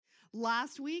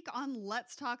Last week on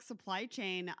Let's Talk Supply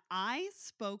Chain, I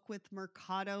spoke with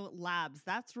Mercado Labs.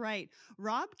 That's right.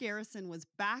 Rob Garrison was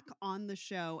back on the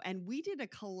show, and we did a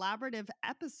collaborative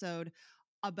episode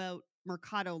about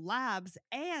Mercado Labs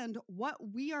and what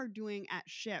we are doing at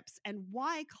Ships and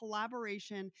why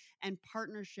collaboration and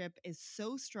partnership is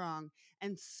so strong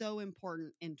and so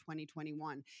important in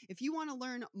 2021. If you want to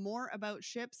learn more about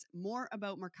Ships, more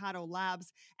about Mercado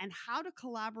Labs, and how to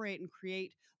collaborate and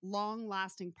create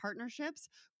long-lasting partnerships,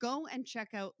 go and check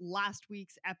out last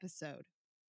week's episode.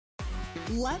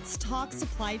 Let's Talk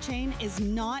Supply Chain is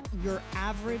not your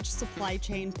average supply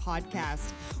chain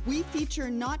podcast. We feature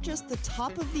not just the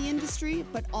top of the industry,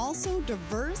 but also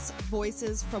diverse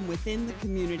voices from within the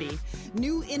community,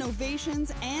 new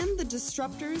innovations, and the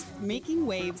disruptors making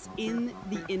waves in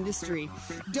the industry.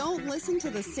 Don't listen to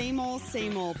the same old,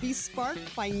 same old. Be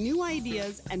sparked by new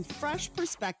ideas and fresh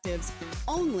perspectives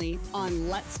only on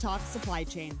Let's Talk Supply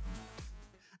Chain.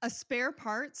 A spare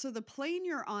part so the plane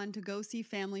you're on to go see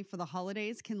family for the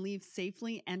holidays can leave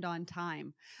safely and on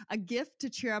time. A gift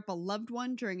to cheer up a loved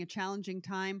one during a challenging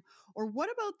time. Or what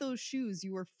about those shoes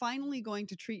you were finally going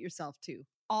to treat yourself to?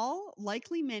 All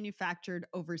likely manufactured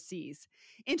overseas.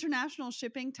 International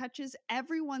shipping touches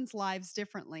everyone's lives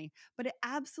differently, but it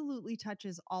absolutely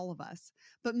touches all of us.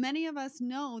 But many of us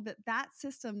know that that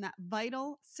system, that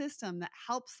vital system that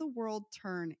helps the world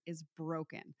turn, is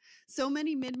broken. So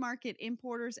many mid-market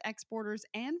importers, exporters,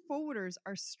 and forwarders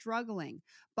are struggling,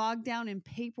 bogged down in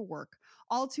paperwork.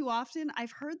 All too often,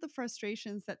 I've heard the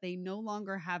frustrations that they no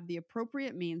longer have the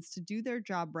appropriate means to do their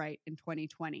job right in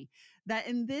 2020. That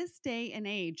in this day and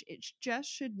age, it just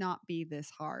should not be this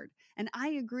hard. And I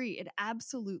agree, it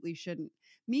absolutely shouldn't.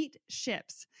 Meet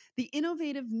Ships, the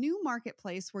innovative new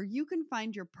marketplace where you can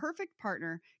find your perfect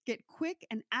partner, get quick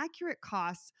and accurate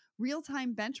costs,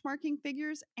 real-time benchmarking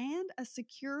figures, and a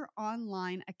secure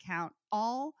online account,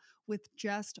 all with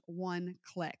just one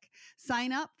click.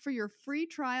 Sign up for your free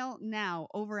trial now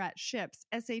over at Ships,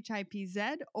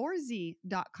 SHIPZ or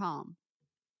Z.com.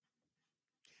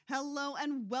 Hello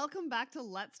and welcome back to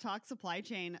Let's Talk Supply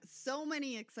Chain. So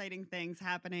many exciting things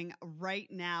happening right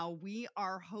now. We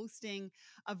are hosting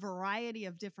a variety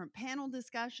of different panel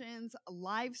discussions,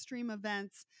 live stream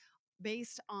events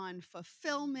based on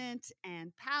fulfillment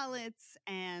and pallets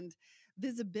and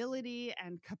visibility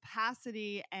and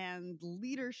capacity and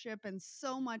leadership, and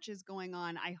so much is going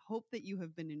on. I hope that you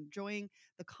have been enjoying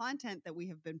the content that we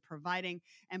have been providing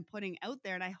and putting out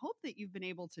there, and I hope that you've been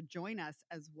able to join us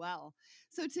as well.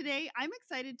 So today, I'm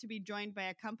excited to be joined by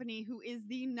a company who is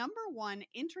the #1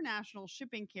 international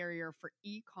shipping carrier for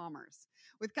e-commerce.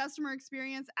 With customer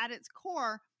experience at its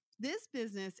core, this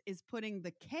business is putting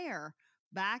the care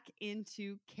back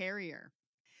into carrier.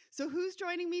 So who's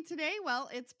joining me today? Well,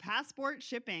 it's Passport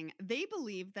Shipping. They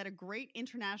believe that a great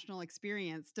international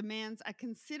experience demands a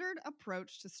considered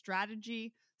approach to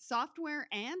strategy, software,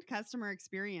 and customer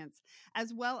experience,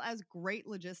 as well as great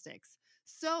logistics.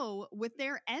 So with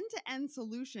their end-to-end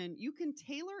solution, you can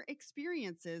tailor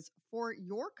experiences for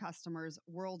your customers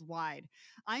worldwide.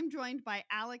 I'm joined by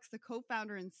Alex, the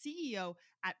co-founder and CEO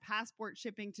at Passport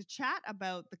Shipping, to chat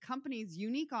about the company's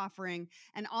unique offering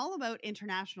and all about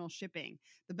international shipping,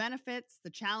 the benefits, the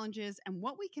challenges, and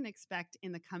what we can expect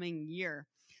in the coming year.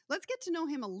 Let's get to know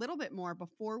him a little bit more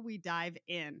before we dive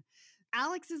in.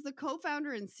 Alex is the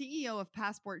co-founder and CEO of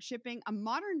Passport Shipping, a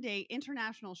modern-day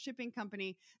international shipping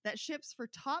company that ships for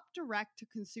top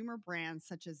direct-to-consumer brands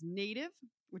such as Native,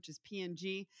 which is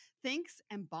P&G, Thinx,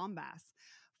 and Bombas.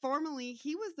 Formerly,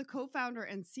 he was the co-founder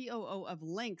and COO of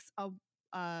Lynx,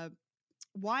 a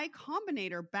Y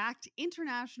Combinator-backed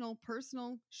international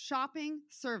personal shopping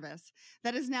service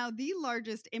that is now the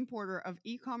largest importer of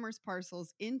e-commerce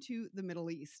parcels into the Middle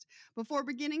East. Before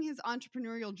beginning his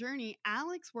entrepreneurial journey,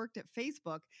 Alex worked at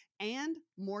Facebook and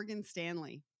Morgan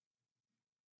Stanley.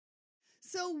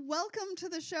 So welcome to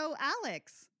the show,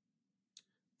 Alex.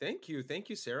 Thank you. Thank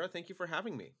you, Sarah. Thank you for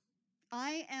having me.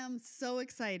 I am so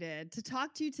excited to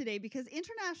talk to you today because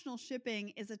international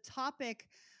shipping is a topic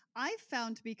I've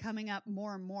found to be coming up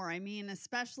more and more. I mean,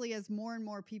 especially as more and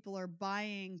more people are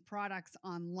buying products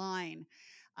online.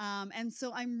 And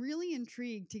so I'm really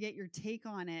intrigued to get your take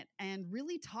on it and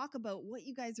really talk about what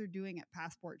you guys are doing at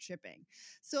Passport Shipping.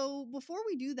 So before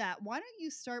we do that, why don't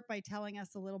you start by telling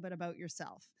us a little bit about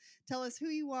yourself? Tell us who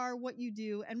you are, what you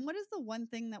do, and what is the one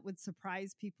thing that would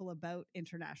surprise people about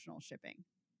international shipping?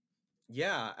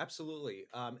 Yeah, absolutely.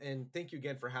 And thank you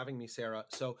again for having me, Sarah.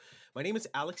 So my name is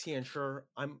Alex Yanscher.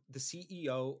 I'm the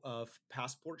CEO of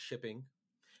Passport Shipping.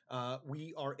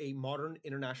 We are a modern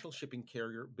international shipping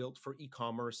carrier built for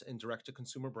e-commerce and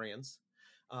direct-to-consumer brands.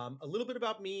 A little bit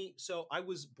about me. So I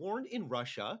was born in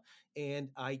Russia, and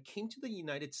I came to the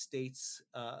United States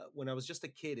when I was just a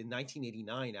kid in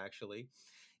 1989, actually.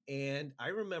 And I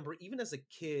remember even as a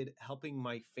kid helping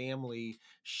my family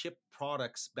ship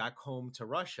products back home to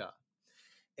Russia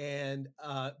and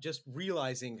just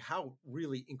realizing how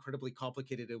really incredibly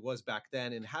complicated it was back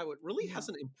then and how it really Yeah.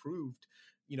 hasn't improved,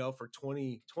 for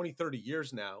 20, 30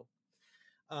 years now.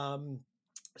 Um,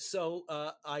 so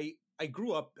I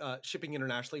grew up shipping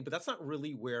internationally, but that's not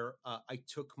really where I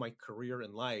took my career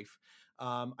in life.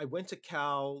 I went to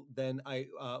Cal, then I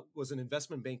was an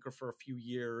investment banker for a few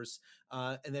years,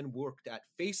 and then worked at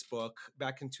Facebook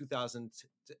back in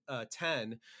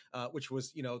 2010, which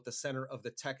was the center of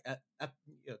the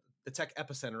the tech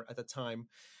epicenter at the time.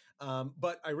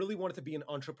 But I really wanted to be an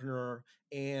entrepreneur,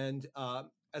 and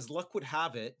as luck would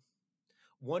have it,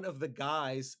 one of the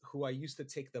guys who I used to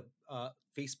take the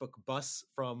Facebook bus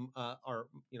from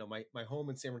my home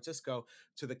in San Francisco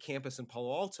to the campus in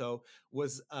Palo Alto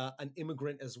was an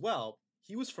immigrant as well.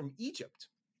 He was from Egypt.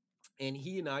 And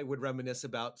he and I would reminisce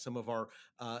about some of our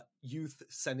youth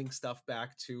sending stuff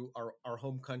back to our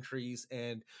home countries,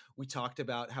 and we talked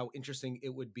about how interesting it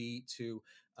would be to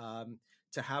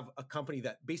have a company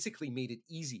that basically made it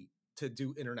easy to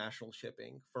do international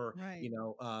shipping for Right.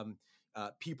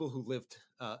 people who lived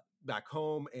back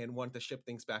home and wanted to ship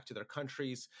things back to their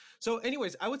countries. So,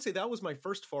 anyways, I would say that was my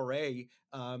first foray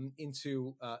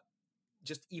into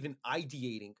just even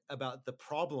ideating about the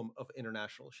problem of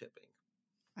international shipping.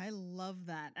 I love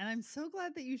that. And I'm so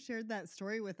glad that you shared that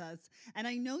story with us. And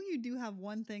I know you do have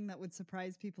one thing that would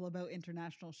surprise people about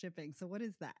international shipping. So, what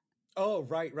is that? Oh,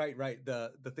 right, right, right.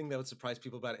 The thing that would surprise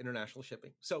people about international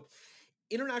shipping. So,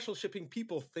 international shipping,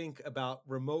 people think about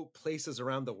remote places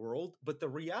around the world, but the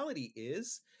reality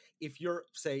is, if you're,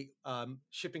 say,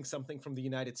 shipping something from the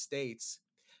United States,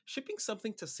 shipping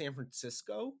something to San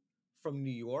Francisco from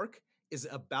New York is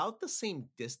about the same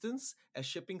distance as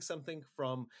shipping something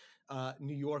from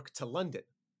New York to London.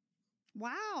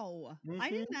 Wow. I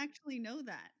Hmm. didn't actually know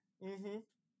that. Hmm.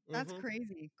 That's Hmm.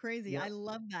 crazy. Crazy. Yeah. I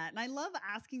love that. And I love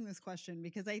asking this question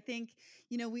because I think,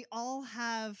 we all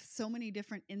have so many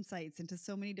different insights into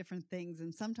so many different things.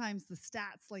 And sometimes the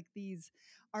stats like these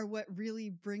are what really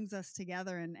brings us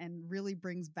together and really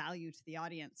brings value to the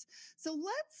audience. So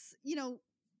let's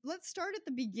start at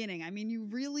the beginning. I mean, you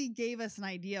really gave us an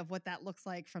idea of what that looks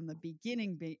like from the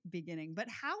beginning, but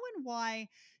how and why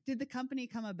did the company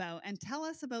come about? And tell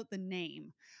us about the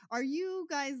name. Are you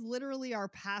guys literally our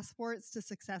passports to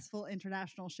successful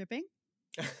international shipping?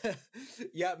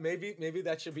 Yeah, maybe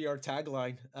that should be our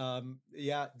tagline.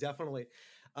 Yeah, definitely.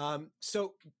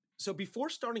 So before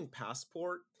starting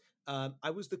Passport, I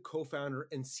was the co-founder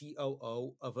and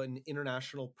COO of an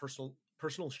international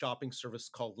personal shopping service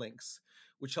called Lynx,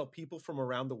 which helped people from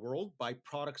around the world buy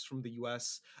products from the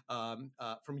U.S.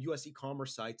 From U.S.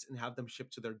 e-commerce sites and have them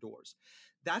shipped to their doors.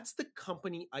 That's the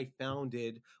company I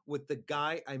founded with the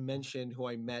guy I mentioned who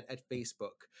I met at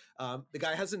Facebook. The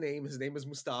guy has a name. His name is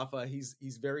Mustafa. He's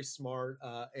very smart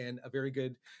and a very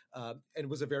good and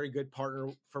was a very good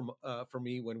partner for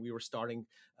me when we were starting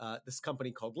this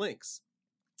company called Lynx.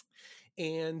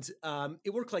 And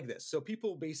it worked like this. So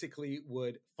people basically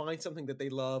would find something that they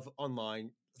love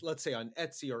online, let's say on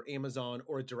Etsy or Amazon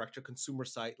or a direct to consumer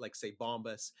site like, say,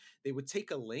 Bombas. They would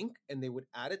take a link and they would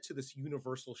add it to this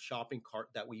universal shopping cart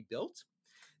that we built.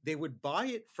 They would buy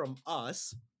it from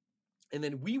us. And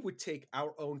then we would take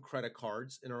our own credit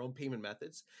cards and our own payment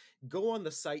methods, go on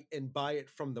the site and buy it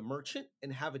from the merchant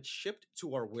and have it shipped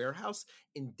to our warehouse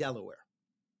in Delaware.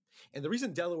 And the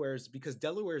reason Delaware is because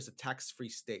Delaware is a tax-free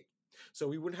state. So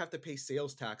we wouldn't have to pay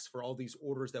sales tax for all these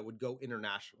orders that would go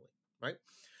internationally, right?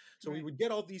 So we Right. would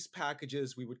get all these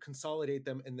packages, we would consolidate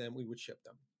them, and then we would ship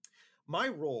them. My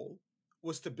role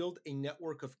was to build a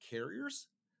network of carriers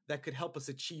that could help us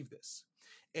achieve this.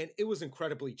 And it was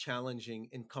incredibly challenging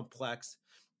and complex,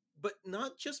 but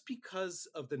not just because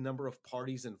of the number of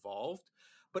parties involved,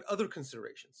 but other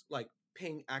considerations like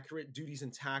paying accurate duties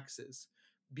and taxes,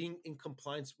 being in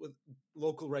compliance with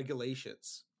local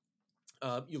regulations.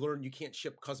 You learn you can't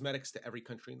ship cosmetics to every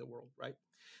country in the world, right?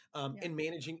 Yeah. And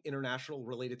managing international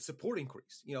related support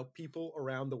inquiries. People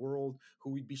around the world who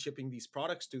we'd be shipping these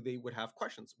products to, they would have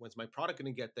questions. When's my product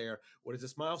going to get there? What does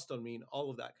this milestone mean?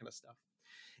 All of that kind of stuff.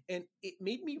 And it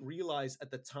made me realize at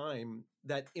the time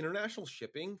that international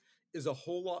shipping is a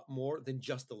whole lot more than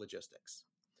just the logistics.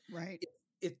 Right.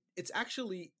 It's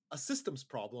actually a systems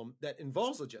problem that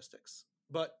involves logistics,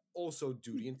 but also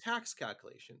duty and tax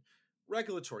calculation,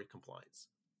 regulatory compliance,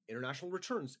 international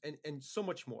returns, and so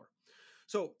much more.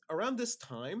 So around this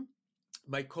time,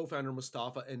 my co-founder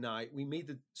Mustafa and I, we made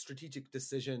the strategic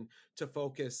decision to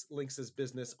focus Lynx's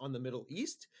business on the Middle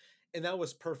East, and that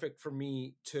was perfect for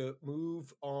me to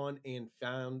move on and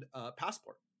found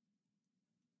Passport.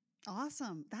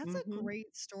 Awesome. That's a Hmm.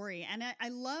 great story. And I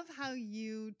love how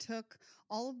you took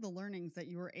all of the learnings that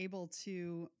you were able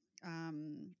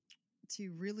um,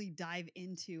 to really dive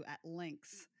into at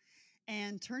Lynx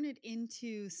and turn it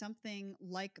into something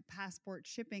like passport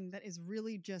shipping that is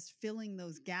really just filling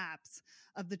those gaps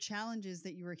of the challenges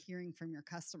that you were hearing from your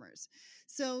customers.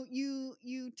 So you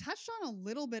touched on a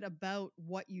little bit about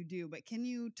what you do, but can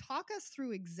you talk us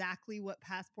through exactly what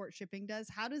passport shipping does?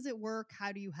 How does it work?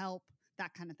 How do you help?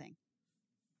 That kind of thing.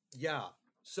 Yeah.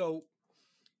 So,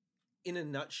 in a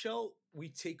nutshell, we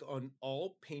take on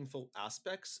all painful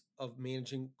aspects of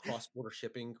managing cross-border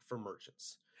shipping for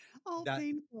merchants. Oh, That,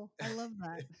 painful. I love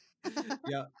that.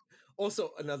 yeah.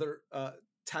 Also, another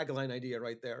tagline idea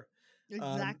right there.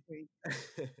 Um, Exactly.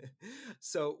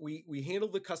 so we handle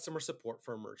the customer support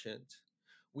for a merchant,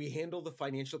 we handle the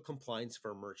financial compliance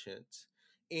for a merchant,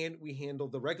 and we handle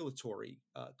the regulatory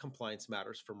compliance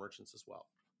matters for merchants as well.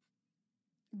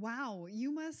 Wow,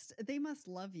 they must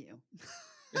love you.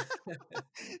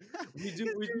 we do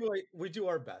 'Cause we do we do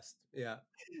our best. Yeah.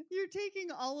 you're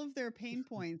taking all of their pain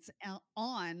points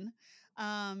on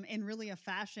in really a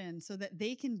fashion so that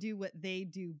they can do what they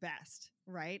do best,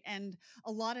 right? And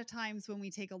a lot of times when we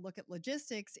take a look at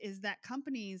logistics is that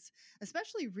companies,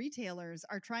 especially retailers,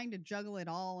 are trying to juggle it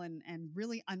all and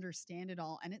really understand it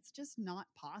all, and it's just not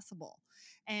possible.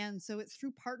 And so it's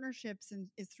through partnerships and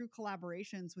it's through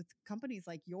collaborations with companies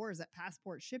like yours at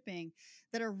Passport Shipping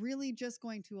that are really just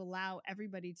going to allow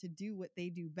everybody to do what they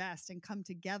do best and come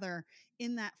together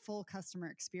in that full customer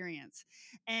experience.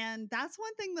 And that's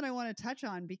one thing that I want to touch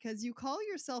on because you call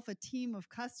yourself a team of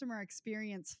customer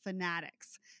experience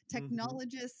fanatics, Mhm.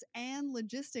 technologists, and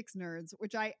logistics nerds,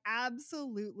 which I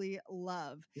absolutely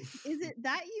love. Is it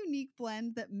that unique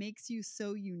blend that makes you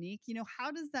so unique?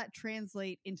 How does that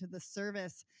translate into the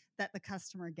service that the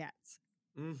customer gets?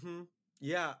 Hmm.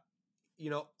 Yeah,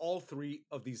 all three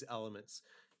of these elements,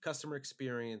 customer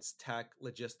experience, tech,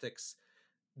 logistics,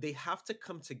 they have to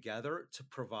come together to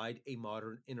provide a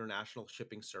modern international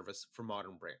shipping service for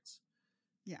modern brands.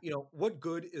 Yeah, What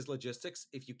good is logistics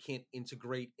if you can't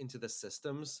integrate into the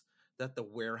systems that the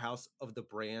warehouse of the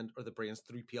brand or the brand's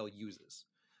 3PL uses,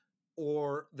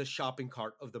 or the shopping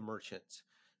cart of the merchant?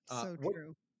 so What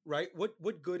true. right?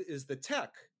 What good is the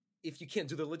tech if you can't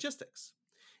do the logistics?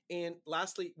 And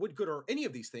lastly, what good are any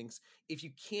of these things if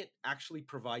you can't actually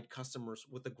provide customers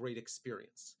with a great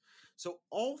experience? So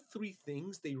all three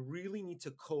things, they really need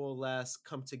to coalesce,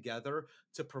 come together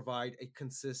to provide a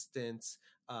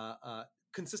uh, uh,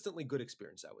 consistently good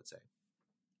experience, I would say.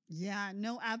 Yeah,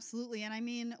 no, absolutely. And I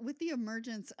mean, with the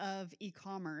emergence of e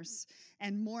commerce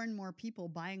and more people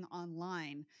buying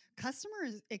online,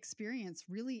 experience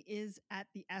really is at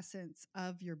the essence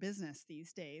of your business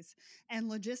these days. And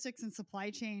logistics and supply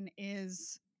chain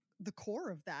is the core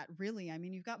of that, really. I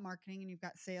mean, you've got marketing and you've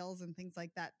got sales and things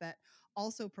like that that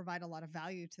also provide a lot of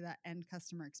value to that end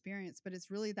customer experience. But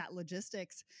it's really that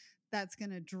logistics that's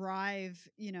going to drive,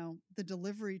 the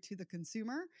delivery to the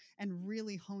consumer and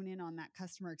really hone in on that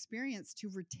customer experience to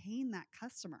retain that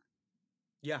customer.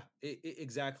 Yeah,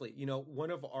 exactly.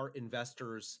 One of our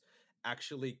investors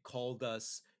actually called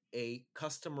us a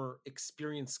customer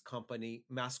experience company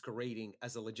masquerading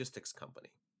as a logistics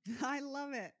company. I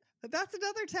love it. But that's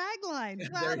another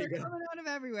tagline. Wow, There you they're go. coming out of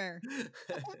everywhere.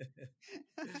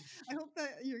 I hope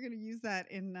that you're going to use that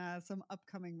in some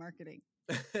upcoming marketing.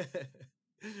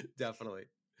 Definitely.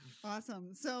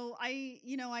 Awesome. So I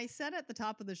said at the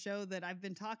top of the show that I've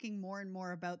been talking more and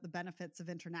more about the benefits of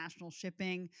international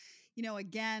shipping.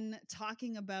 Again,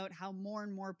 talking about how more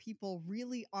and more people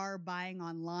really are buying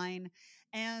online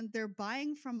and they're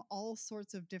buying from all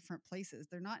sorts of different places.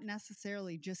 They're not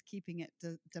necessarily just keeping it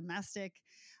domestic.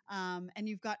 And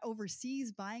you've got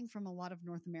overseas buying from a lot of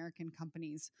North American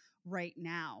companies right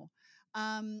now.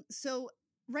 So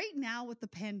right now with the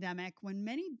pandemic, when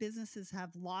many businesses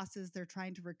have losses they're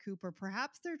trying to recoup, or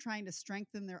perhaps they're trying to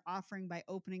strengthen their offering by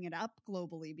opening it up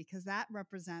globally, because that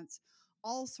represents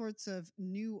all sorts of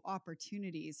new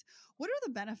opportunities. What are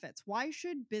the benefits? Why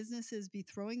should businesses be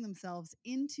throwing themselves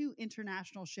into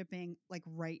international shipping like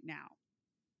right now?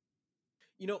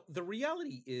 The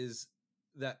reality is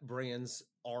that brands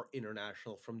are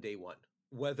international from day one,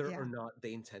 whether Yeah. or not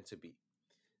they intend to be.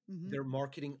 Hmm. They're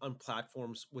marketing on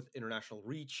platforms with international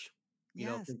reach,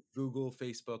 Yes. think Google,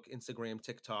 Facebook, Instagram,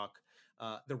 TikTok.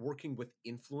 They're working with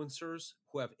influencers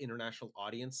who have international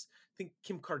audience. I think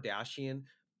Kim Kardashian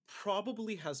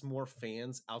probably has more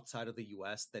fans outside of the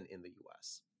US than in the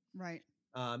US. Right.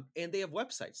 And they have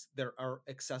websites that are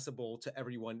accessible to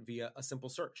everyone via a simple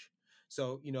search.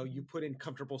 So, you Mhm. put in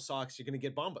comfortable socks, you're going to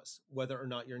get Bombas, whether or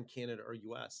not you're in Canada or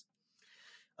US.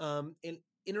 And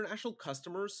international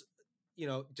customers,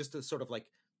 just to sort of like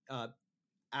uh,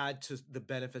 add to the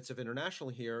benefits of international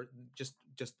here, just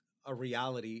a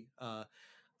reality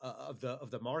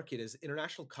of the market is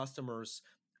international customers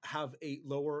have a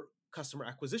lower customer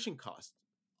acquisition cost,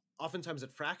 oftentimes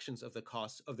at fractions of the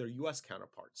cost of their US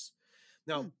counterparts.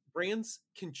 Hmm. Now, brands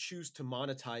can choose to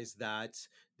monetize that,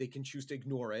 they can choose to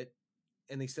ignore it,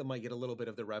 and they still might get a little bit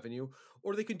of the revenue,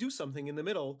 or they can do something in the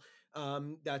middle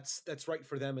that's right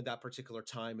for them at that particular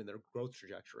time in their growth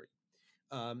trajectory.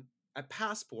 Um, at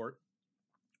Passport,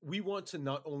 we want to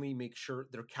not only make sure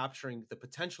they're capturing the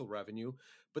potential revenue,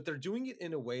 but they're doing it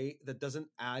in a way that doesn't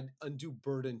add undue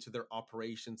burden to their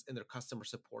operations and their customer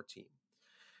support team.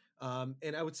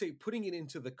 And I would say, putting it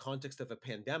into the context of a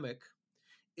pandemic,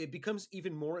 it becomes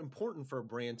even more important for a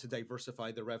brand to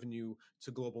diversify the revenue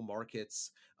to global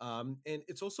markets. And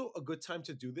it's also a good time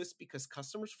to do this because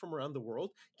customers from around the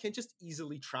world can't just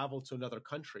easily travel to another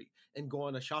country and go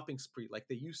on a shopping spree like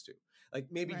they used to. Like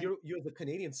maybe Right. you're the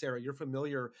Canadian, Sarah, you're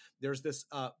familiar. There's this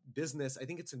business, I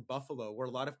think it's in Buffalo, where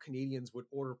a lot of Canadians would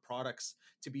order products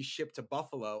to be shipped to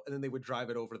Buffalo and then they would drive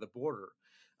it over the border.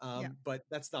 Yeah. But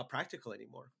that's not practical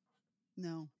anymore.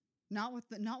 No. Not with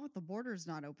the borders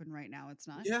not open right now. It's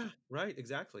not. Yeah, right,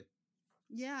 exactly.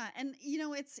 Yeah, and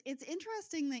it's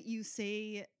interesting that you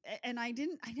say and I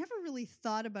never really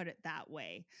thought about it that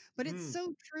way, but it's Mm,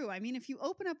 so true. I mean, if you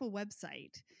open up a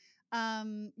website,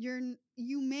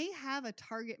 you may have a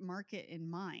target market in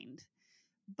mind,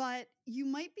 but you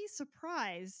might be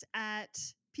surprised at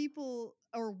people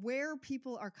or where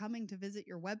people are coming to visit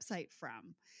your website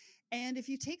from. And if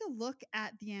you take a look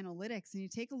at the analytics and you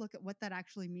take a look at what that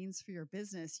actually means for your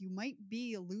business, you might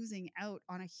be losing out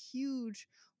on a huge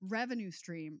revenue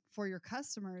stream for your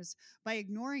customers by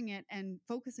ignoring it and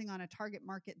focusing on a target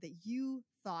market that you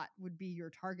thought would be your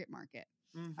target market.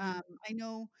 mhm, I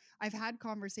know I've had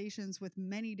conversations with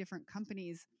many different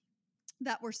companies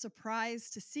that were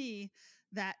surprised to see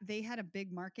that they had a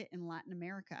big market in Latin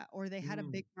America or they had a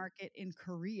mm, big market in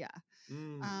Korea,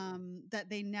 mm. that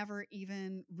they never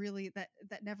even really that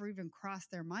never even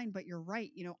crossed their mind. But you're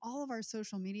right, all of our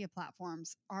social media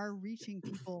platforms are reaching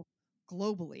people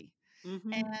globally.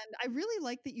 And Mhm, I really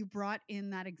like that you brought in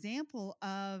that example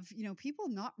of, people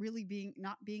not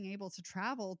being able to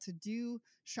travel to do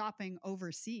shopping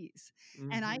overseas.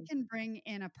 And I mhm, can bring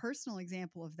in a personal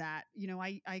example of that.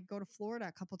 I go to Florida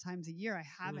a couple times a year. I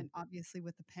mm, haven't obviously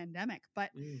with the pandemic,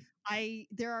 but mm,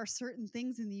 there are certain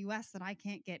things in the US that I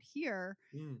can't get here,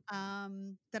 mm,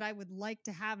 that I would like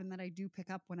to have and that I do pick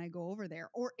up when I go over there.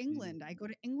 Or mm, England. I go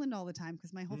to England all the time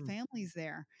because my whole mm, family's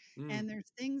there. mm, And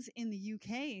there's things in the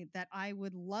UK that I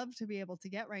would love to be able to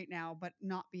get right now, but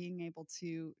not being able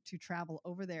to travel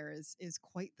over there is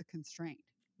quite the constraint.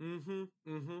 mhm,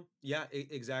 mhm. Yeah,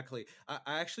 exactly. I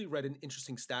actually read an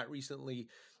interesting stat recently,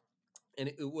 and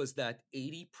it was that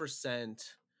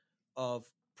 80%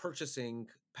 of purchasing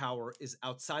power is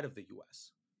outside of the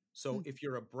US. So Hmm. if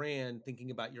you're a brand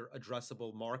thinking about your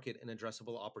addressable market and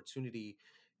addressable opportunity,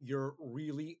 you're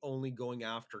really only going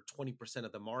after 20%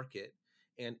 of the market,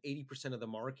 and 80% of the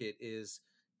market is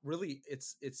really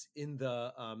it's in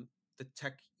the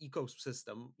tech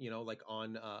ecosystem, like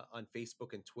on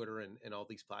Facebook and Twitter and all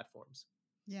these platforms.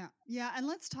 Yeah. Yeah. And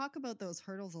let's talk about those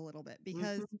hurdles a little bit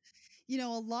because, Mhm, a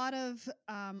lot of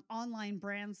online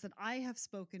brands that I have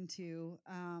spoken to,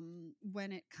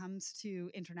 when it comes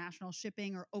to international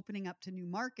shipping or opening up to new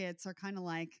markets are kind of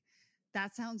like,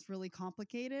 that sounds really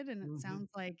complicated. And it mhm. sounds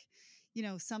like,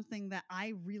 something that I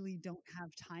really don't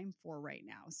have time for right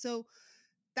now. So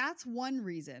that's one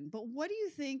reason. But what do you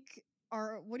think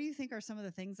are some of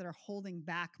the things that are holding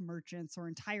back merchants or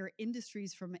entire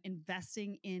industries from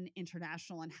investing in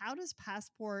international? And how does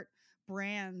Passport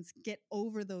brands get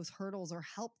over those hurdles or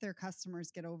help their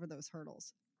customers get over those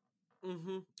hurdles?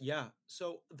 Yeah.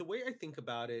 So the way I think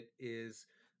about it is,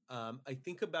 I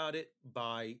think about it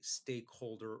by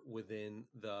stakeholder within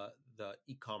the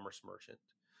e-commerce merchant.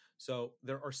 So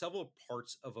there are several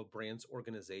parts of a brand's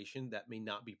organization that may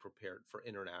not be prepared for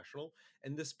international,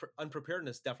 and this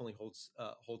unpreparedness definitely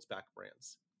holds back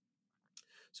brands.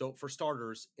 So, for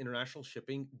starters, international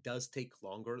shipping does take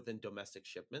longer than domestic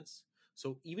shipments.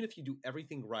 So, even if you do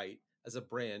everything right as a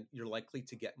brand, you're likely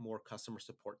to get more customer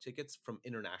support tickets from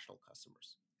international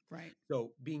customers. Right.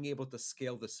 So, being able to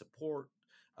scale the support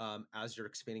as you're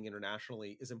expanding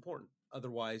internationally is important.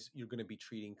 Otherwise, you're going to be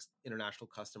treating international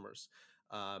customers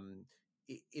um,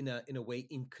 in a way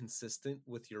inconsistent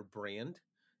with your brand,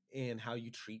 and how you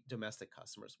treat domestic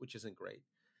customers, which isn't great.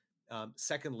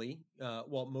 Secondly,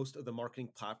 while most of the marketing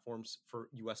platforms for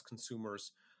US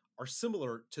consumers are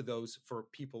similar to those for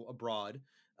people abroad,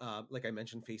 like I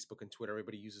mentioned, Facebook and Twitter,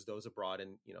 everybody uses those abroad,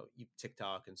 and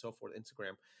TikTok and so forth,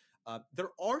 Instagram.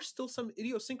 There are still some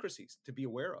idiosyncrasies to be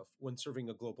aware of when serving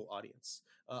a global audience.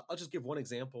 I'll just give one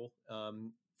example.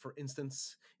 For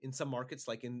instance, in some markets,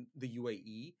 like in the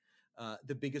UAE,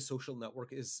 the biggest social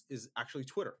network is actually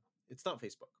Twitter. It's not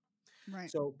Facebook.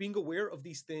 Right. So being aware of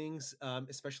these things,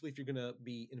 especially if you're going to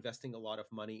be investing a lot of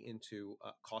money into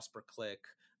cost per click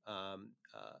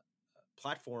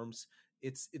platforms,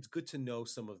 it's good to know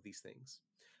some of these things.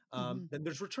 Hmm. Then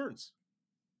there's returns,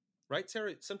 right,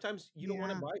 Sarah? Sometimes you don't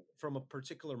want to Yeah. buy from a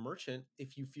particular merchant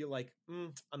if you feel like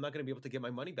I'm not going to be able to get my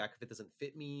money back if it doesn't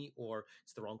fit me, or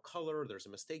it's the wrong color, there's a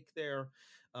mistake there.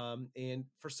 And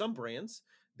for some brands,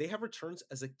 they have returns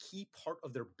as a key part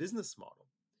of their business model.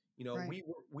 Right.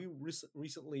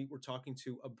 Recently were talking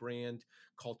to a brand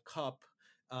called Cup,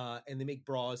 and they make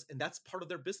bras, and that's part of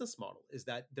their business model, is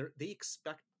that they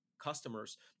expect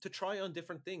customers to try on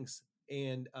different things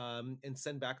and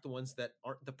send back the ones that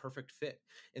aren't the perfect fit,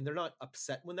 and they're not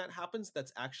upset when that happens.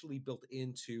 That's actually built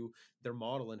into their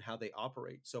model and how they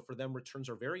operate. So for them, returns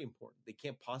are very important. They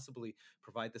can't possibly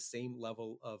provide the same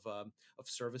level of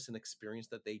service and experience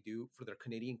that they do for their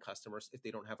Canadian customers if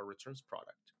they don't have a returns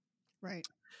product. Right.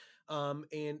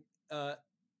 And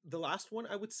the last one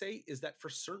I would say is that for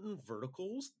certain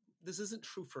verticals, this isn't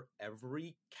true for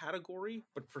every category,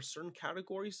 but for certain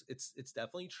categories, it's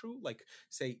definitely true. Like,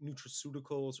 say,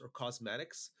 nutraceuticals or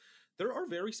cosmetics, there are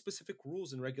very specific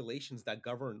rules and regulations that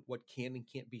govern what can and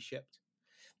can't be shipped,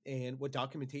 and what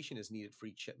documentation is needed for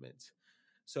each shipment.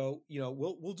 So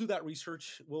we'll do that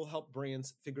research. We'll help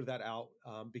brands figure that out,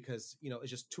 because it's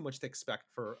just too much to expect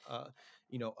for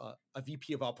a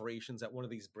VP of operations at one of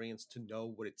these brands to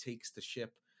know what it takes to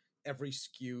ship every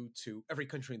SKU to every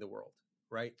country in the world,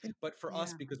 right? But for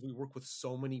us, Yeah. because we work with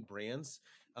so many brands,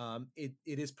 it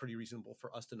is pretty reasonable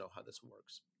for us to know how this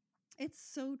works. It's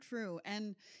so true.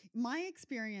 And my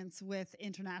experience with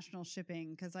international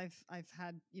shipping, because I've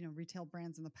had, retail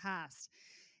brands in the past,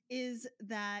 is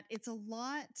that it's a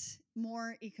lot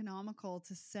more economical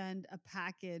to send a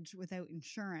package without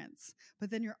insurance, but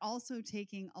then you're also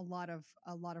taking a lot of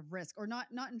risk, or not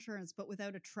insurance, but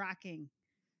without a tracking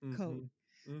code.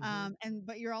 Mm-hmm. Mm-hmm. And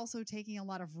but you're also taking a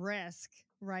lot of risk,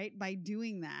 right, by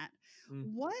doing that.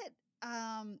 What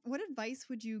advice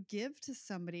would you give to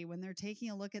somebody when they're taking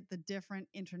a look at the different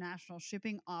international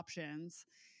shipping options,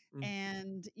 Mm-hmm.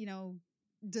 and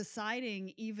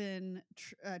deciding even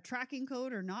tracking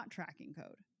code or not tracking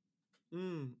code?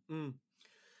 Mm-hmm.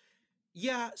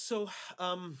 Yeah. So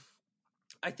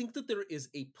I think that there is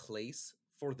a place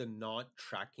for the not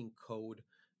tracking code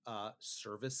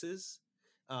services.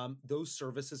 Those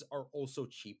services are also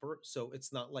cheaper. So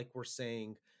it's not like we're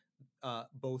saying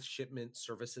both shipment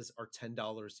services are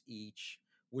 $10 each.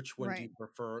 Which one do Right. you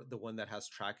prefer? The one that has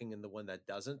tracking and the one that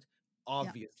doesn't? Yeah.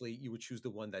 Obviously, you would choose the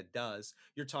one that does.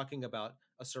 You're talking about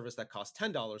a service that costs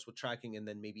 $10 with tracking and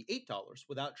then maybe $8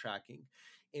 without tracking.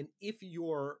 And if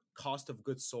your cost of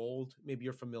goods sold, maybe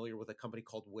you're familiar with a company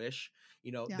called Wish,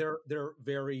 Yeah. they're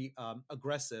very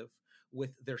aggressive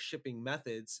with their shipping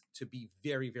methods to be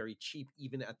very, very cheap,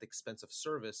 even at the expense of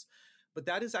service. But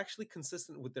that is actually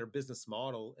consistent with their business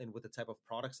model and with the type of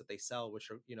products that they sell, which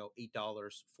are $8,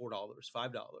 $4,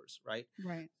 $5, right?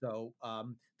 Right. So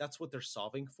that's what they're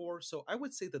solving for. So I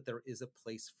would say that there is a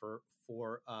place for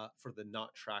the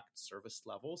not tracked service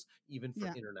levels, even for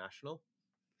Yeah. international.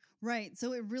 Right.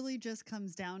 So it really just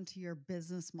comes down to your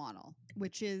business model,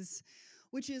 which is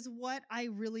what I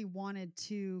really wanted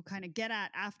to kind of get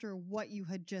at after what you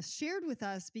had just shared with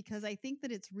us, because I think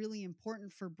that it's really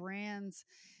important for brands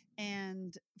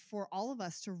and for all of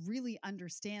us to really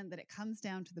understand that it comes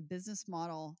down to the business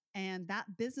model, and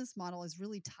that business model is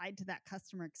really tied to that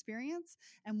customer experience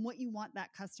and what you want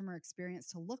that customer experience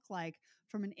to look like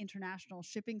from an international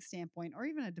shipping standpoint, or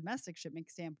even a domestic shipping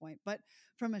standpoint, but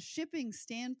from a shipping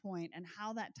standpoint and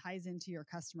how that ties into your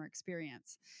customer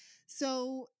experience.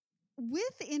 So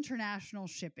with international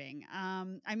shipping,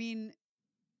 I mean,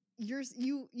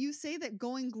 you say that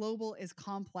going global is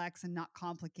complex and not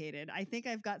complicated. I think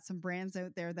I've got some brands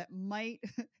out there that might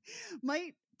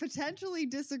might potentially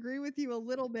disagree with you a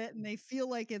little bit, and they feel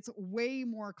like it's way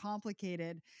more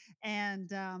complicated,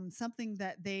 and something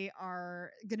that they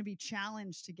are going to be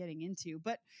challenged to getting into.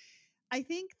 But I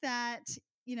think that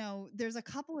there's a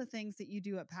couple of things that you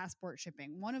do at Passport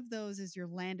Shipping. One of those is your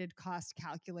landed cost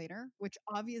calculator, which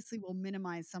obviously will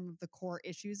minimize some of the core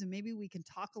issues. And maybe we can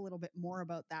talk a little bit more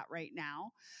about that right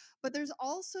now. But there's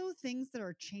also things that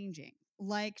are changing,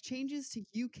 like changes to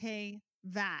UK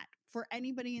VAT. For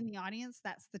anybody in the audience,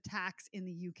 that's the tax in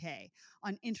the UK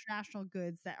on international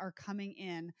goods that are coming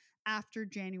in after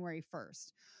January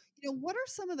 1st. What are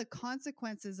some of the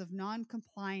consequences of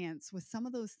non-compliance with some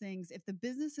of those things if the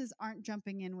businesses aren't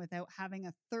jumping in without having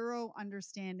a thorough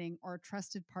understanding or a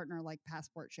trusted partner like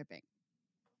Passport Shipping?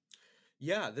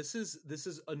 Yeah, this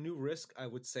is a new risk, I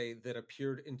would say, that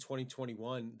appeared in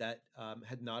 2021 that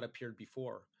had not appeared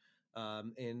before.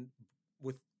 And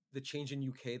with the change in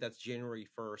UK, that's January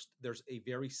 1st, there's a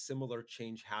very similar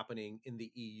change happening in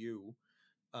the EU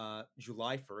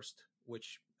July 1st,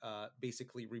 which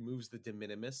basically removes the de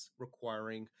minimis,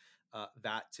 requiring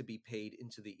VAT to be paid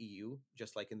into the EU,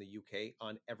 just like in the UK,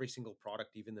 on every single product,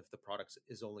 even if the product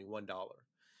is only $1.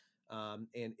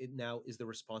 And it now is the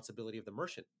responsibility of the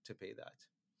merchant to pay that.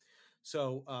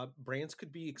 So brands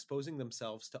could be exposing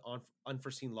themselves to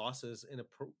unforeseen losses in a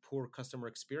poor customer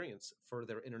experience for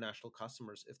their international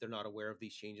customers if they're not aware of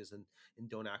these changes and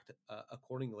don't act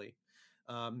accordingly.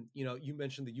 You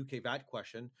mentioned the UK VAT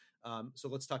question, so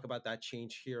let's talk about that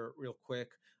change here real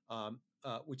quick.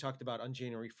 We talked about on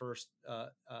January 1st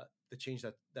the change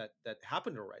that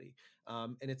happened already,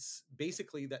 and it's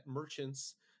basically that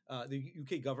merchants. The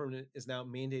UK government is now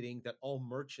mandating that all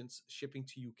merchants shipping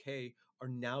to UK are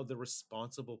now the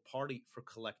responsible party for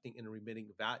collecting and remitting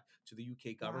VAT to the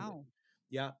UK government. Wow.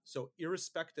 Yeah. So,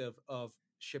 irrespective of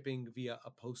shipping via a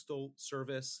postal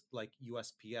service like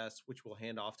USPS, which will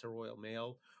hand off to Royal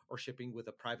Mail, or shipping with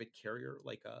a private carrier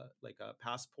like a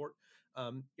Passport,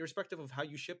 irrespective of how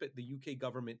you ship it, the UK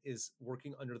government is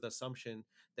working under the assumption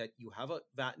that you have a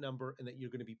VAT number and that you're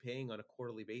going to be paying on a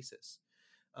quarterly basis.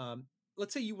 Um,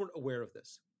 let's say you weren't aware of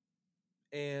this,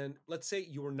 and let's say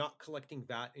you were not collecting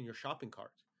VAT in your shopping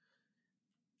cart.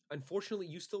 Unfortunately,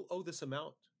 you still owe this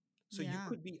amount. So you Yeah.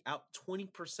 could be out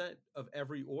 20% of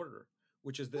every order, Woo.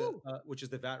 which is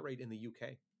the VAT rate in the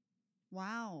UK.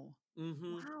 Wow.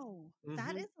 Mhm. Wow.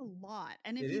 That Mhm. is a lot.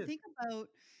 And It if you is. think about,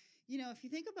 if you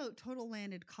think about total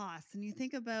landed costs and you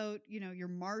think about, your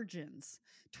margins,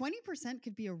 20%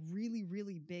 could be a really,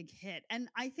 really big hit. And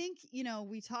I think,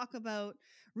 we talk about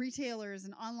retailers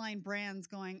and online brands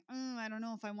going, I don't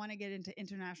know if I want to get into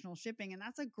international shipping. And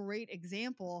that's a great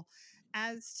example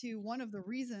as to one of the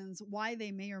reasons why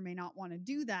they may or may not want to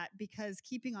do that, because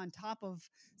keeping on top of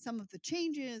some of the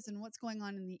changes and what's going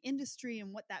on in the industry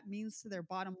and what that means to their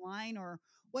bottom line, or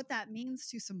what that means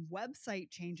to some website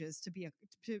changes to be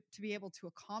able to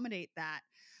accommodate that,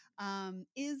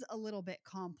 is a little bit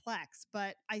complex.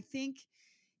 But I think,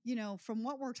 from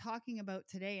what we're talking about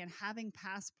today and having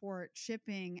Passport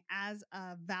Shipping as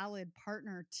a valid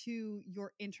partner to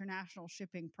your international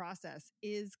shipping process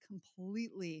is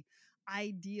completely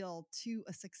ideal to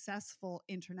a successful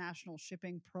international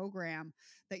shipping program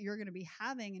that you're going to be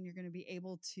having, and you're going to be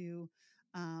able to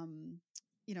um,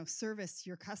 service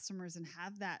your customers and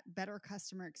have that better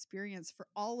customer experience for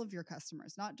all of your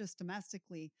customers, not just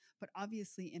domestically, but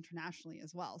obviously internationally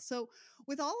as well. So,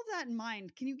 with all of that in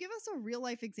mind, can you give us a real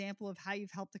life example of how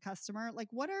you've helped a customer? Like,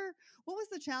 what was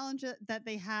the challenge that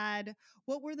they had?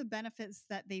 What were the benefits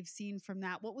that they've seen from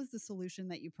that? What was the solution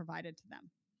that you provided to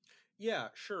them? Yeah,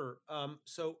 sure.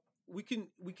 So we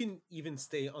can even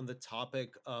stay on the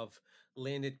topic of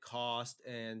landed cost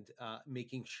and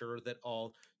making sure that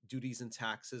all duties and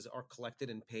taxes are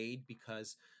collected and paid,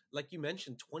 because, like you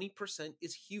mentioned, 20%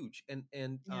 is huge. And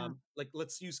Yeah. like,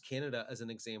 let's use Canada as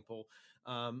an example.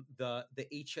 The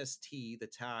HST, the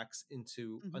tax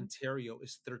into Hmm. Ontario,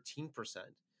 is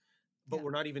 13%. But Yeah.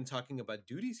 we're not even talking about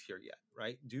duties here yet,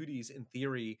 right? Duties, in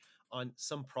theory, on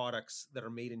some products that are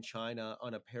made in China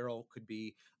on apparel could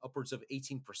be upwards of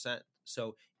 18%.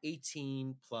 So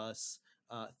 18 plus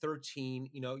 13,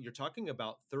 you're talking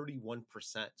about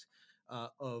 31%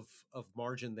 of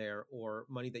margin there, or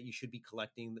money that you should be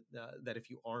collecting, that if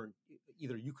you aren't,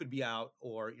 either you could be out,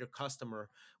 or your customer,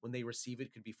 when they receive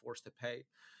it, could be forced to pay.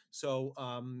 So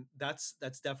that's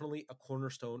definitely a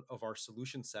cornerstone of our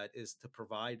solution set, is to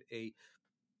provide a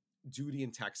duty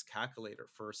and tax calculator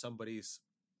for somebody's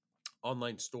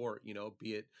online store,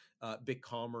 be it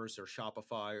BigCommerce or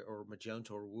Shopify or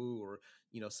Magento or Woo, or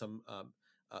some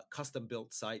custom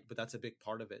built site, but that's a big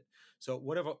part of it. So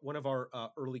one of our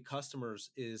early customers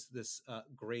is this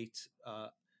great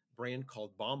brand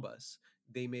called Bombas.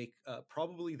 They make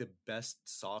probably the best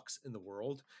socks in the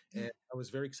world, and I was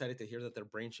very excited to hear that they're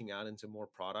branching out into more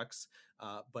products.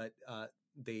 But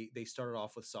they started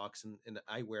off with socks, and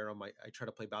I wear them. I try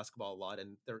to play basketball a lot,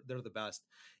 and they're the best.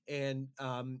 And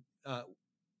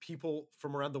people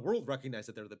from around the world recognize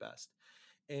that they're the best.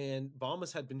 And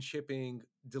Bombas had been shipping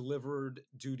delivered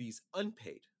duties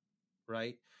unpaid,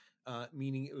 right?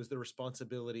 Meaning it was the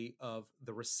responsibility of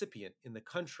the recipient in the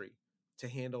country to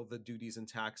handle the duties and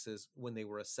taxes when they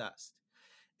were assessed.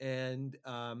 And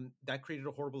that created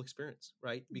a horrible experience,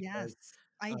 right? Yes, Because,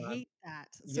 I um, hate that.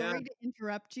 yeah, Sorry to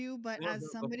interrupt you, but no, as no, go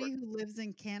for somebody it. who lives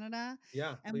in Canada,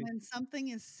 Yeah, and please. when something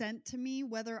is sent to me,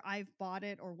 whether I've bought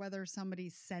it or whether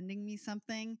somebody's sending me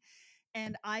something,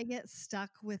 and I get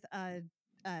stuck with a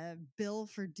bill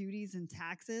for duties and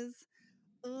taxes,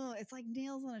 oh, it's like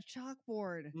nails on a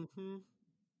chalkboard. Mm-hmm.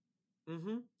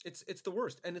 Mm-hmm. It's the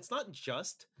worst. And it's not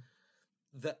just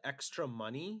the extra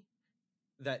money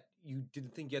that you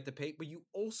didn't think you had to pay, but you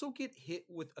also get hit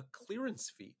with a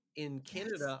clearance fee. In Yes.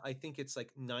 Canada, I think it's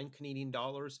like 9 Canadian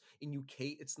dollars. In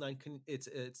UK, it's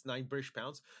it's 9 British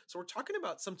pounds. So we're talking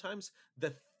about sometimes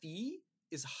the fee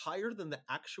is higher than the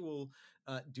actual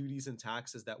duties and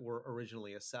taxes that were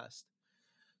originally assessed.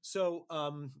 So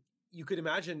you could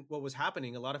imagine what was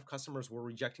happening. A lot of customers were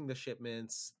rejecting the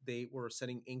shipments. They were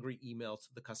sending angry emails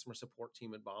to the customer support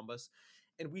team at Bombas,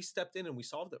 and we stepped in and we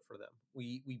solved it for them.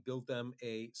 We built them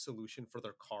a solution for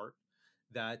their cart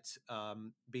that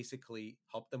basically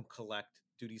helped them collect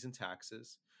duties and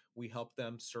taxes. We helped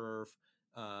them serve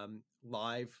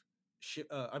live.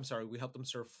 I'm sorry, we helped them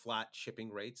serve flat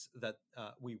shipping rates that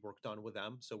we worked on with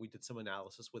them. So we did some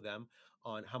analysis with them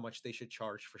on how much they should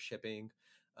charge for shipping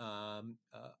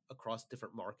across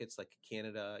different markets like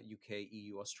Canada, UK,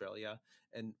 EU, Australia,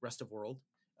 and rest of world.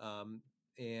 Um,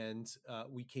 and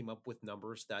we came up with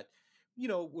numbers that,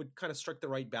 would kind of strike the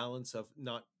right balance of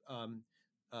not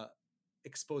uh,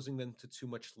 exposing them to too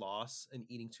much loss and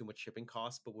eating too much shipping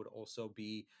costs, but would also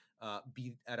be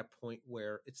at a point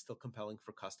where it's still compelling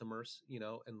for customers,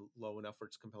 and low enough where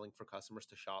it's compelling for customers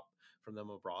to shop from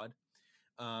them abroad.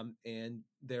 And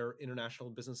their international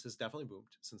business has definitely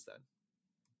boomed since then.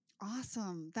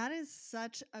 Awesome. That is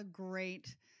such a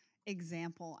great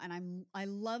example, and I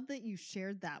love that you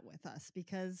shared that with us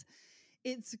because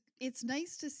it's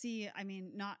nice to see, I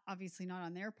mean, not obviously not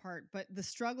on their part, but the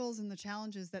struggles and the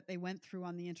challenges that they went through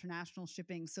on the international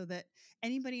shipping so that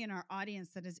anybody in our audience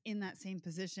that is in that same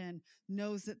position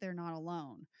knows that they're not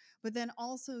alone. But then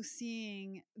also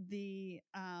seeing the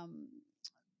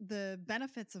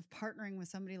benefits of partnering with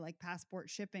somebody like Passport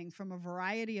Shipping from a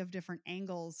variety of different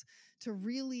angles to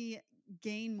really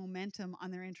gain momentum on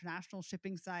their international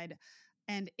shipping side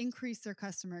and increase their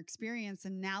customer experience,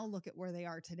 and now look at where they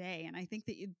are today. And I think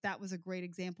that that was a great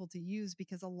example to use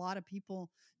because a lot of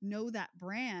people know that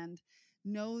brand,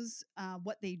 knows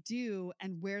what they do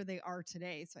and where they are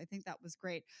today. So I think that was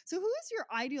great. So who is your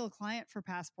ideal client for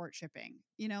Passport Shipping,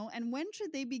 and when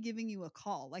should they be giving you a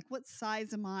call? Like, what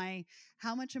size am I?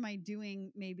 How much am I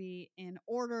doing maybe in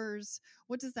orders?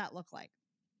 What does that look like?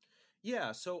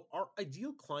 Yeah, so our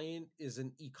ideal client is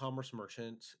an e-commerce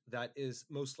merchant that is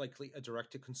most likely a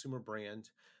direct-to-consumer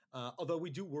brand. Although we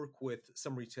do work with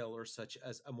some retailers such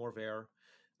as Amorvare.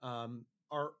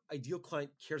 Our ideal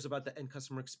client cares about the end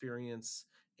customer experience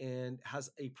and has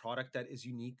a product that is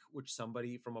unique, which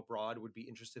somebody from abroad would be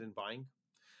interested in buying.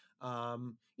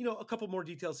 A couple more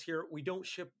details here. We don't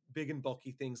ship big and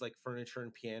bulky things like furniture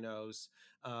and pianos.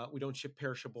 We don't ship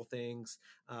perishable things,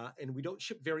 and we don't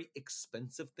ship very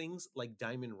expensive things like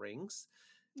diamond rings.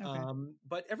 Okay.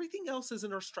 But everything else is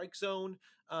in our strike zone.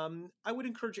 I would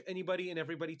encourage anybody and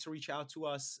everybody to reach out to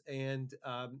us, and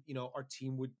our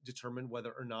team would determine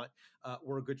whether or not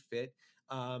we're a good fit.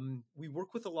 We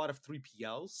work with a lot of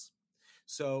 3PLs,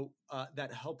 so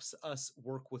that helps us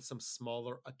work with some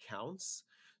smaller accounts.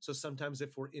 So sometimes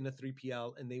if we're in a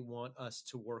 3PL and they want us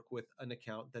to work with an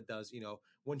account that does,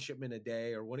 one shipment a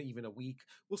day or one even a week,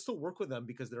 we'll still work with them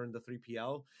because they're in the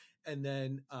 3PL. And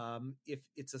then if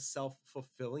it's a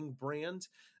self-fulfilling brand,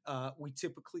 we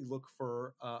typically look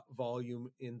for volume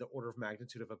in the order of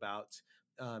magnitude of about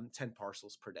 10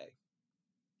 parcels per day.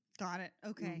 Got it.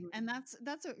 Okay. Mhm. And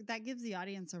that gives the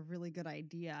audience a really good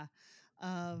idea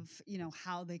of,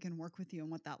 how they can work with you and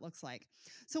what that looks like.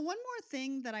 So one more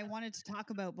thing that I wanted to talk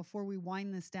about before we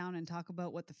wind this down and talk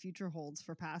about what the future holds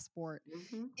for Passport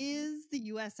Mhm. is the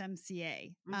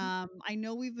USMCA. Mhm. I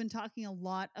know we've been talking a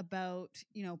lot about,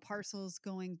 parcels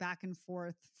going back and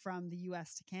forth from the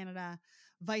US to Canada,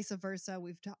 vice versa.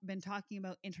 We've been talking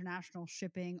about international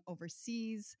shipping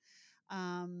overseas.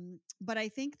 But I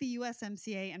think the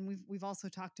USMCA, and we've also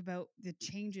talked about the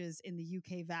changes in the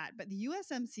UK VAT, but the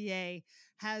USMCA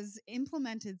has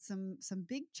implemented some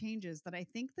big changes that I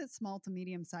think that small to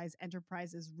medium sized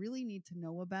enterprises really need to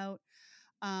know about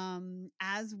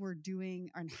as we're doing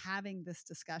and having this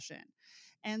discussion.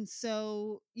 And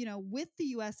so, with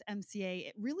the USMCA,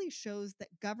 it really shows that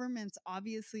governments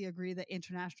obviously agree that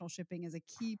international shipping is a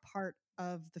key part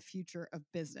of the future of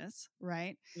business,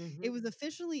 right? It Hmm. was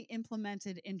officially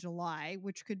implemented in July,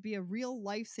 which could be a real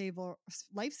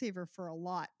lifesaver for a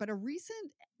lot. But a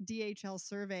recent DHL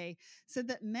survey said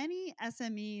that many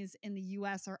SMEs in the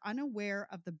US are unaware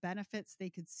of the benefits they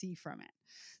could see from it.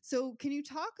 So, can you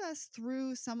talk us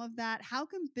through some of that? How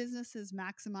can businesses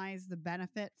maximize the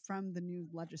benefit from the new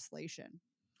legislation?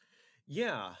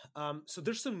 Yeah. So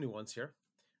there's some nuance here.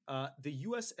 The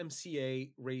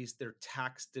USMCA raised their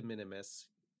tax de minimis.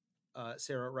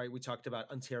 Sarah, right? We talked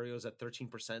about Ontario's at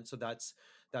 13%, so that's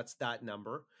that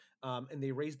number. And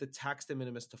they raised the tax de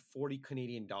minimis to 40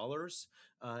 Canadian dollars.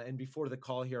 And before the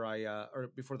call here,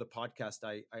 or before the podcast,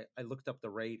 I looked up the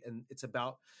rate, and it's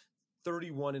about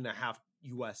 31 and a half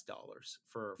US dollars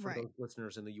for Right. those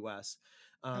listeners in the US.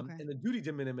 Okay. And the duty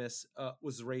de minimis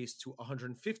was raised to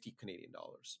 150 Canadian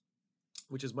dollars,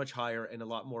 which is much higher, and a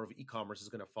lot more of e-commerce is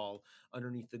going to fall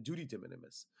underneath the duty de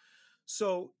minimis.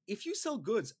 So if you sell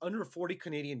goods under 40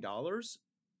 Canadian dollars,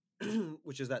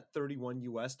 which is that 31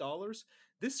 US dollars,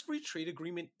 this free trade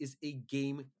agreement is a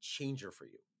game changer for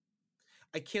you.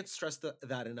 I can't stress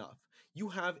that enough. You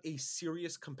have a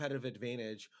serious competitive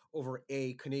advantage over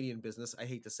a Canadian business. I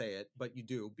hate to say it, but you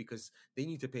do, because they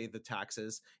need to pay the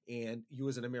taxes. And you,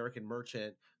 as an American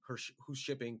merchant who's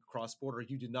shipping cross border,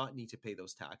 you do not need to pay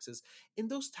those taxes. And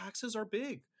those taxes are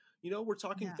big. We're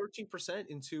talking Yeah. 13%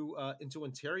 into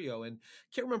Ontario, and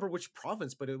can't remember which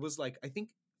province, but it was like, I think,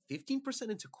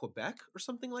 15% into Quebec or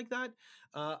something like that.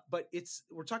 But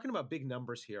we're talking about big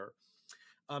numbers here.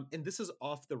 And this is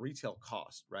off the retail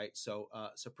cost, right? So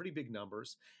pretty big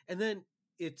numbers. And then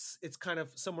it's kind of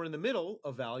somewhere in the middle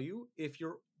of value if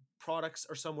your products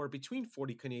are somewhere between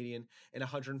 40 Canadian and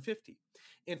 150.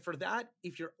 And for that,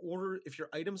 if your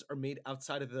items are made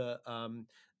outside of the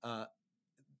uh,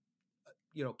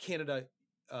 Canada,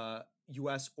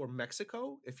 US, or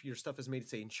Mexico, if your stuff is made,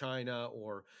 say, in China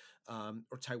or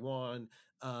Taiwan,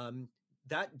 um,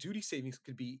 that duty savings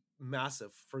could be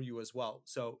massive for you as well.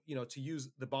 So, to use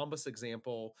the Bombas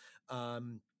example,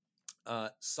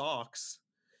 socks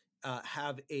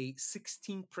have a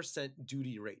 16%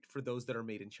 duty rate for those that are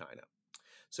made in China.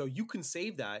 So you can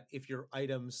save that if your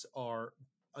items are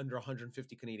under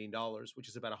 150 Canadian dollars, which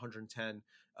is about 110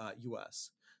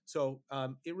 US. So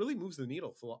it really moves the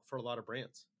needle for a lot of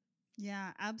brands.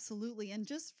 Yeah, absolutely. And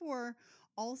just for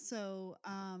also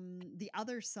the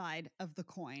other side of the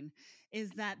coin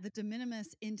is that the de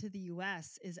minimis into the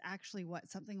US is actually what,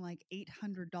 something like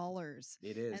 $800.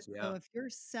 It And is, so yeah.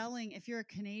 if you're a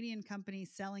Canadian company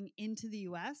selling into the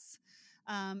US,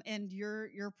 and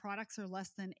your products are less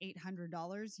than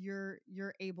 $800,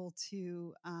 you're able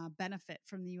to benefit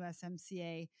from the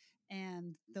USMCA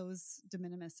and those de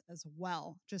minimis as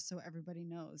well, just so everybody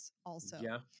knows also. Yeah,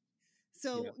 yeah.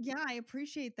 So, yeah, I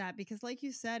appreciate that because, like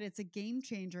you said, it's a game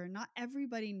changer and not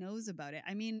everybody knows about it.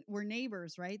 I mean, we're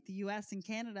neighbors, right? The US and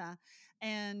Canada.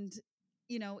 And,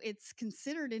 it's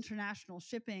considered international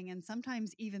shipping. And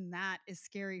sometimes even that is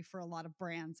scary for a lot of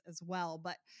brands as well.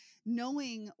 But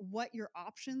knowing what your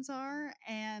options are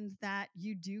and that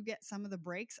you do get some of the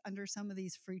breaks under some of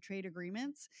these free trade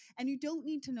agreements, and you don't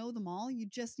need to know them all, you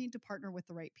just need to partner with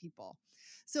the right people.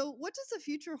 So, what does the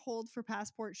future hold for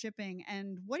passport shipping?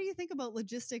 And what do you think about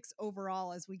logistics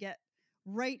overall as we get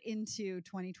right into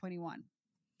 2021?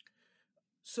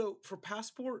 So for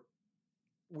Passport,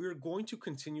 we're going to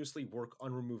continuously work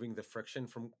on removing the friction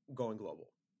from going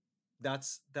global.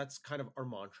 That's kind of our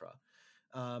mantra.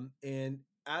 And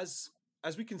as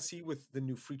we can see with the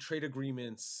new free trade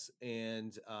agreements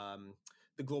and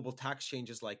the global tax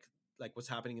changes, like what's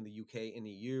happening in the UK and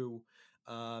EU,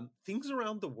 things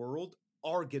around the world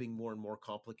are getting more and more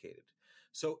complicated.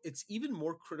 So it's even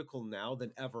more critical now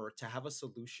than ever to have a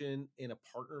solution and a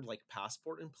partner like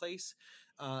Passport in place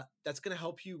that's going to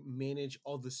help you manage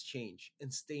all this change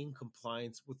and stay in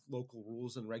compliance with local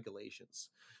rules and regulations.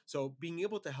 So being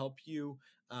able to help you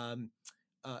um,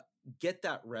 uh, get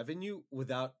that revenue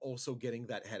without also getting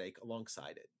that headache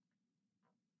alongside it.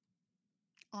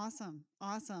 Awesome.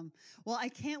 Awesome. Well, I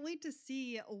can't wait to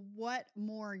see what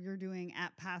more you're doing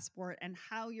at Passport and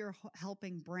how you're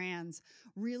helping brands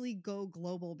really go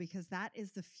global, because that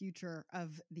is the future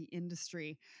of the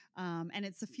industry. And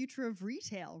it's the future of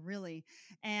retail, really.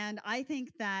 And I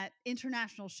think that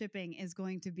international shipping is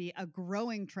going to be a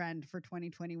growing trend for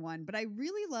 2021. But I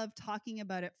really love talking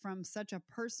about it from such a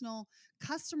personal,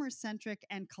 customer centric,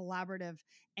 and collaborative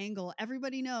angle.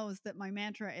 Everybody knows that my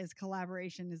mantra is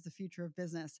collaboration is the future of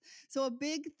business. So a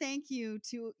big thank you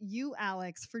to you,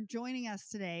 Alex, for joining us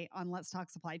today on Let's Talk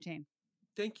Supply Chain.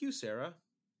 Thank you, Sarah.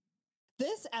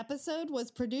 This episode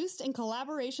was produced in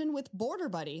collaboration with Border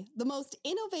Buddy, the most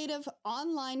innovative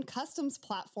online customs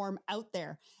platform out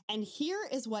there. And here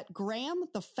is what Graham,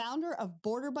 the founder of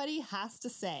Border Buddy, has to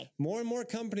say. More and more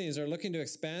companies are looking to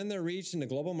expand their reach into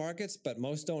global markets, but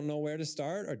most don't know where to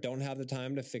start or don't have the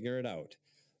time to figure it out.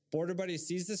 Border Buddy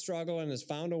sees the struggle and has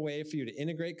found a way for you to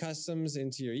integrate customs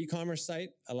into your e-commerce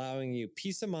site, allowing you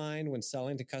peace of mind when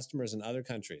selling to customers in other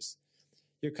countries.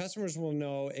 Your customers will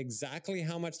know exactly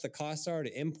how much the costs are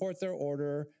to import their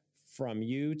order from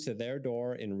you to their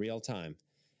door in real time.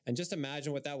 And just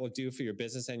imagine what that will do for your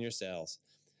business and your sales.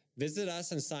 Visit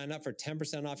us and sign up for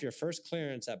 10% off your first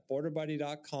clearance at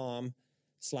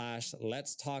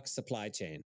borderbuddy.com/Let's Talk Supply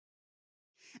Chain.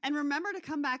 And remember to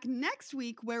come back next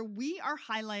week, where we are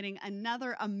highlighting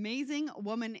another amazing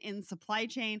woman in supply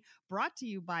chain, brought to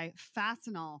you by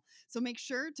Fastenal. So make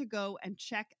sure to go and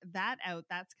check that out.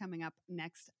 That's coming up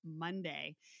next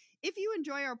Monday. If you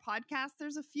enjoy our podcast,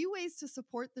 there's a few ways to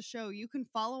support the show. You can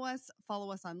follow us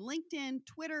on LinkedIn,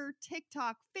 Twitter,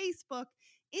 TikTok, Facebook,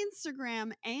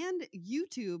 Instagram, and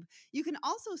YouTube. You can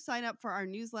also sign up for our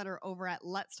newsletter over at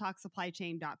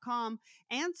letstalksupplychain.com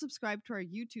and subscribe to our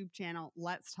YouTube channel,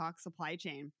 Let's Talk Supply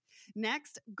Chain.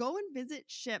 Next, go and visit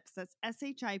Shipz, that's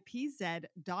shipz.com.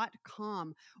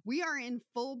 We are in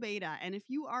full beta, and if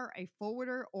you are a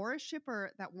forwarder or a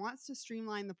shipper that wants to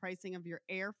streamline the pricing of your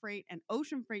air freight and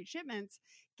ocean freight shipments,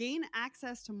 gain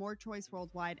access to more choice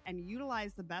worldwide, and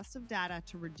utilize the best of data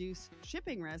to reduce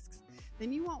shipping risks,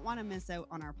 then you won't want to miss out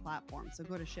on our platform. So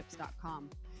go to shipz.com.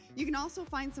 You can also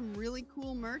find some really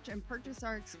cool merch and purchase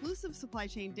our exclusive supply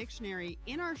chain dictionary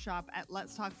in our shop at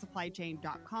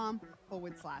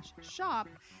letstalksupplychain.com/shop.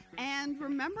 And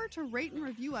remember to rate and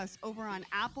review us over on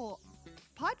Apple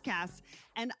Podcasts,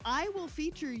 and I will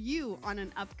feature you on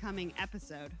an upcoming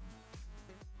episode.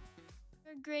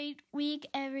 Have a great week,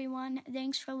 everyone.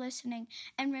 Thanks for listening.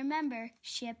 And remember,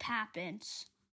 ship happens.